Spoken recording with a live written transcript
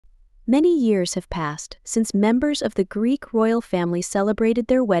Many years have passed since members of the Greek royal family celebrated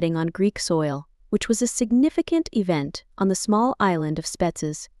their wedding on Greek soil, which was a significant event on the small island of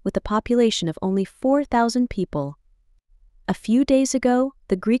Spetses with a population of only 4,000 people. A few days ago,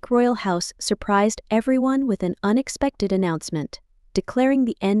 the Greek royal house surprised everyone with an unexpected announcement, declaring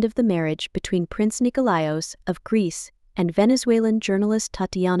the end of the marriage between Prince Nikolaos of Greece and Venezuelan journalist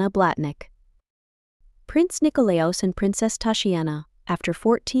Tatiana Blatnik. Prince Nikolaos and Princess Tatiana, after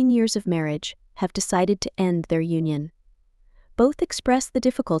 14 years of marriage, have decided to end their union. Both express the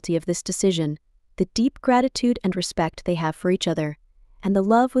difficulty of this decision, the deep gratitude and respect they have for each other, and the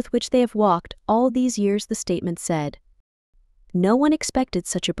love with which they have walked all these years, the statement said. No one expected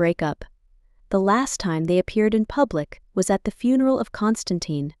such a breakup. The last time they appeared in public was at the funeral of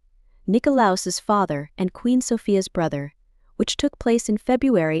Constantine, Nikolaos's father and Queen Sophia's brother, which took place in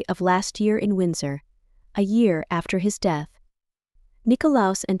February of last year in Windsor, a year after his death.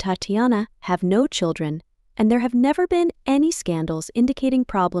 Nikolaos and Tatiana have no children, and there have never been any scandals indicating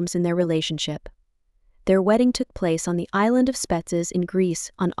problems in their relationship. Their wedding took place on the island of Spetses in Greece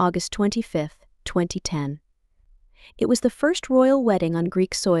on August 25, 2010. It was the first royal wedding on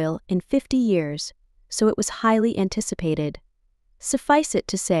Greek soil in 50 years, so it was highly anticipated. Suffice it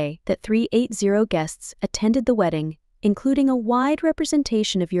to say that 380 guests attended the wedding, including a wide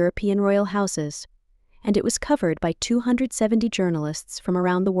representation of European royal houses, and it was covered by 270 journalists from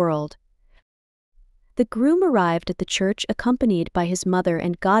around the world. The groom arrived at the church accompanied by his mother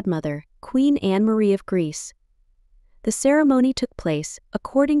and godmother, Queen Anne-Marie of Greece. The ceremony took place,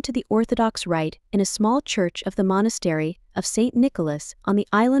 according to the Orthodox rite, in a small church of the Monastery of St. Nicholas on the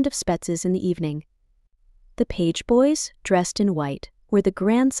island of Spetses in the evening. The page boys, dressed in white, were the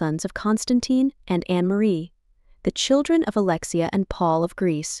grandsons of Constantine and Anne-Marie, the children of Alexia and Paul of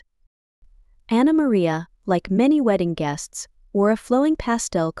Greece. Anna Maria, like many wedding guests, wore a flowing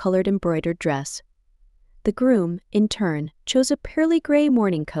pastel-colored embroidered dress. The groom, in turn, chose a pearly gray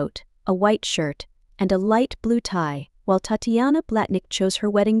morning coat, a white shirt, and a light blue tie, while Tatiana Blatnik chose her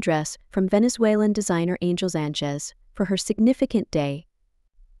wedding dress from Venezuelan designer Angel Sanchez for her significant day.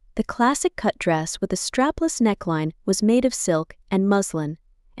 The classic cut dress with a strapless neckline was made of silk and muslin,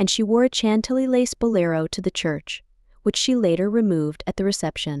 and she wore a Chantilly lace bolero to the church, which she later removed at the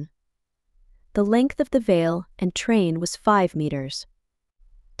reception. The length of the veil and train was 5 meters.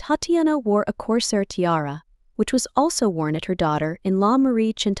 Tatiana wore a corsair tiara, which was also worn at her daughter-in-law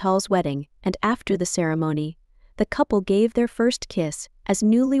Marie Chantal's wedding, and after the ceremony, the couple gave their first kiss as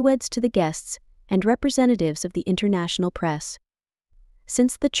newlyweds to the guests and representatives of the international press.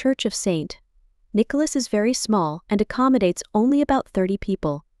 Since the Church of St. Nicholas is very small and accommodates only about 30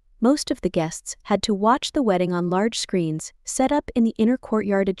 people, most of the guests had to watch the wedding on large screens set up in the inner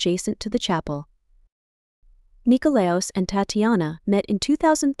courtyard adjacent to the chapel. Nikolaos and Tatiana met in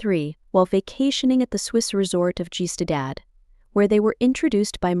 2003 while vacationing at the Swiss resort of Gstaad, where they were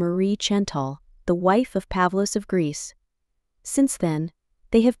introduced by Marie Chantal, the wife of Pavlos of Greece. Since then,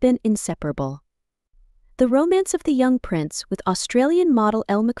 they have been inseparable. The romance of the young prince with Australian model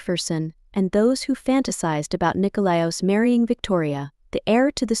Elle Macpherson and those who fantasized about Nikolaos marrying Victoria, the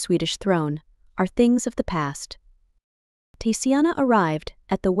heir to the Swedish throne, are things of the past. Tatiana arrived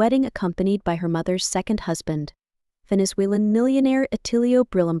at the wedding accompanied by her mother's second husband, Venezuelan millionaire Attilio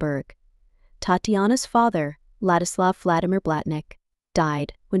Brillemberg. Tatiana's father, Ladislav Vladimir Blatnik,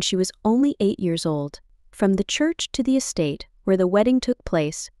 died when she was only 8 years old. From the church to the estate where the wedding took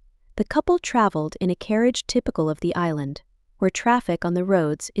place, the couple traveled in a carriage typical of the island, where traffic on the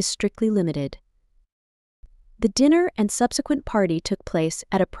roads is strictly limited. The dinner and subsequent party took place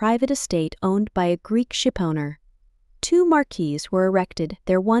at a private estate owned by a Greek shipowner. 2 marquees were erected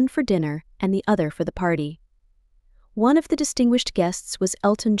there, one for dinner and the other for the party. One of the distinguished guests was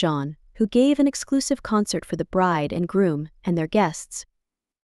Elton John, who gave an exclusive concert for the bride and groom and their guests.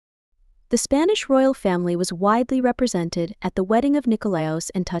 The Spanish royal family was widely represented at the wedding of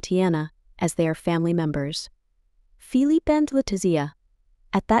Nikolaos and Tatiana, as they are family members. Felipe and Letizia,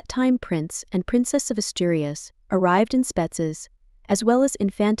 at that time Prince and Princess of Asturias, arrived in Spetses, as well as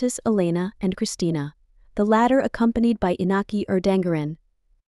Infantas Elena and Cristina, the latter accompanied by Inaki Urdangarin.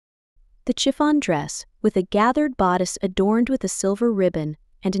 The chiffon dress, with a gathered bodice adorned with a silver ribbon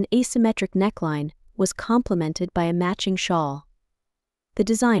and an asymmetric neckline, was complemented by a matching shawl. The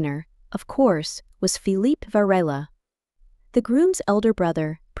designer, of course, was Philippe Varela. The groom's elder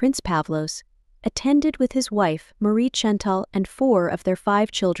brother, Prince Pavlos, attended with his wife Marie Chantal and 4 of their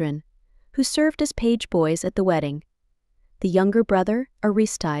 5 children, who served as page boys at the wedding. The younger brother,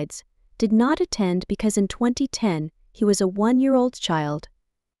 Aristides, did not attend because in 2010 he was a 1-year-old child.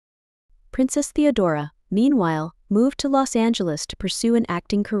 Princess Theodora, meanwhile, moved to Los Angeles to pursue an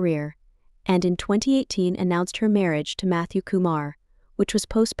acting career, and in 2018 announced her marriage to Matthew Kumar, which was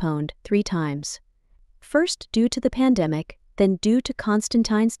postponed 3 times. First due to the pandemic, then due to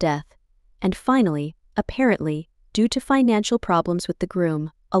Constantine's death, and finally, apparently, due to financial problems with the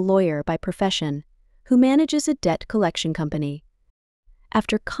groom, a lawyer by profession, who manages a debt collection company.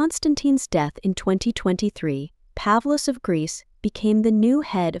 After Constantine's death in 2023, Pavlos of Greece became the new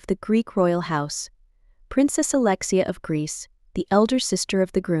head of the Greek royal house. Princess Alexia of Greece, the elder sister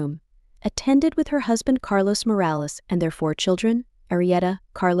of the groom, attended with her husband Carlos Morales and their 4 children, Arietta,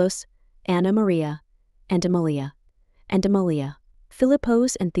 Carlos, Anna Maria, and Amalia.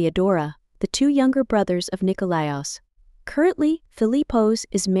 Philippos and Theodora, the 2 younger brothers of Nikolaos. Currently, Philippos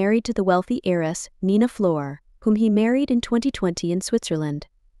is married to the wealthy heiress Nina Flor, whom he married in 2020 in Switzerland,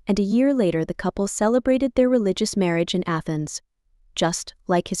 and a year later the couple celebrated their religious marriage in Athens, just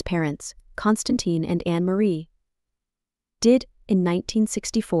like his parents, Constantine and Anne-Marie, did in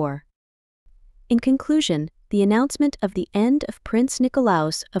 1964. In conclusion, the announcement of the end of Prince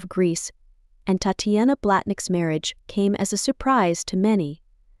Nikolaos of Greece and Tatiana Blatnik's marriage came as a surprise to many,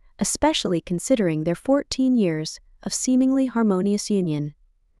 especially considering their 14 years of seemingly harmonious union.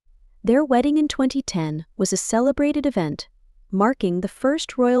 Their wedding in 2010 was a celebrated event, marking the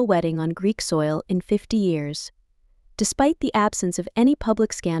first royal wedding on Greek soil in 50 years. Despite the absence of any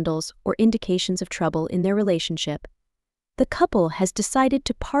public scandals or indications of trouble in their relationship, the couple has decided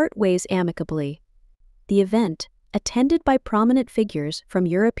to part ways amicably. The event, attended by prominent figures from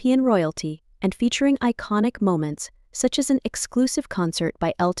European royalty and featuring iconic moments such as an exclusive concert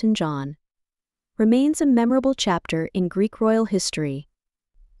by Elton John, remains a memorable chapter in Greek royal history.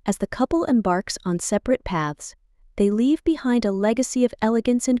 As the couple embarks on separate paths, they leave behind a legacy of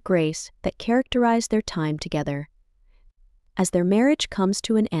elegance and grace that characterize their time together. As their marriage comes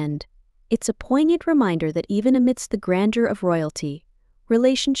to an end, it's a poignant reminder that even amidst the grandeur of royalty,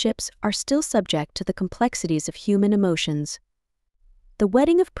 relationships are still subject to the complexities of human emotions. The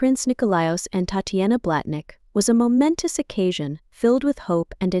wedding of Prince Nikolaos and Tatiana Blatnik was a momentous occasion filled with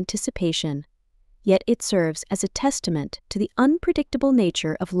hope and anticipation, yet it serves as a testament to the unpredictable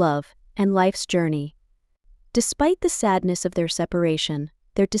nature of love and life's journey. Despite the sadness of their separation,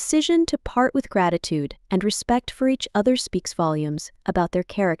 their decision to part with gratitude and respect for each other speaks volumes about their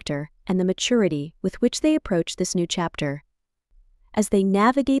character and the maturity with which they approach this new chapter. As they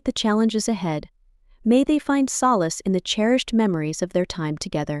navigate the challenges ahead, may they find solace in the cherished memories of their time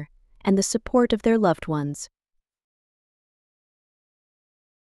together and the support of their loved ones.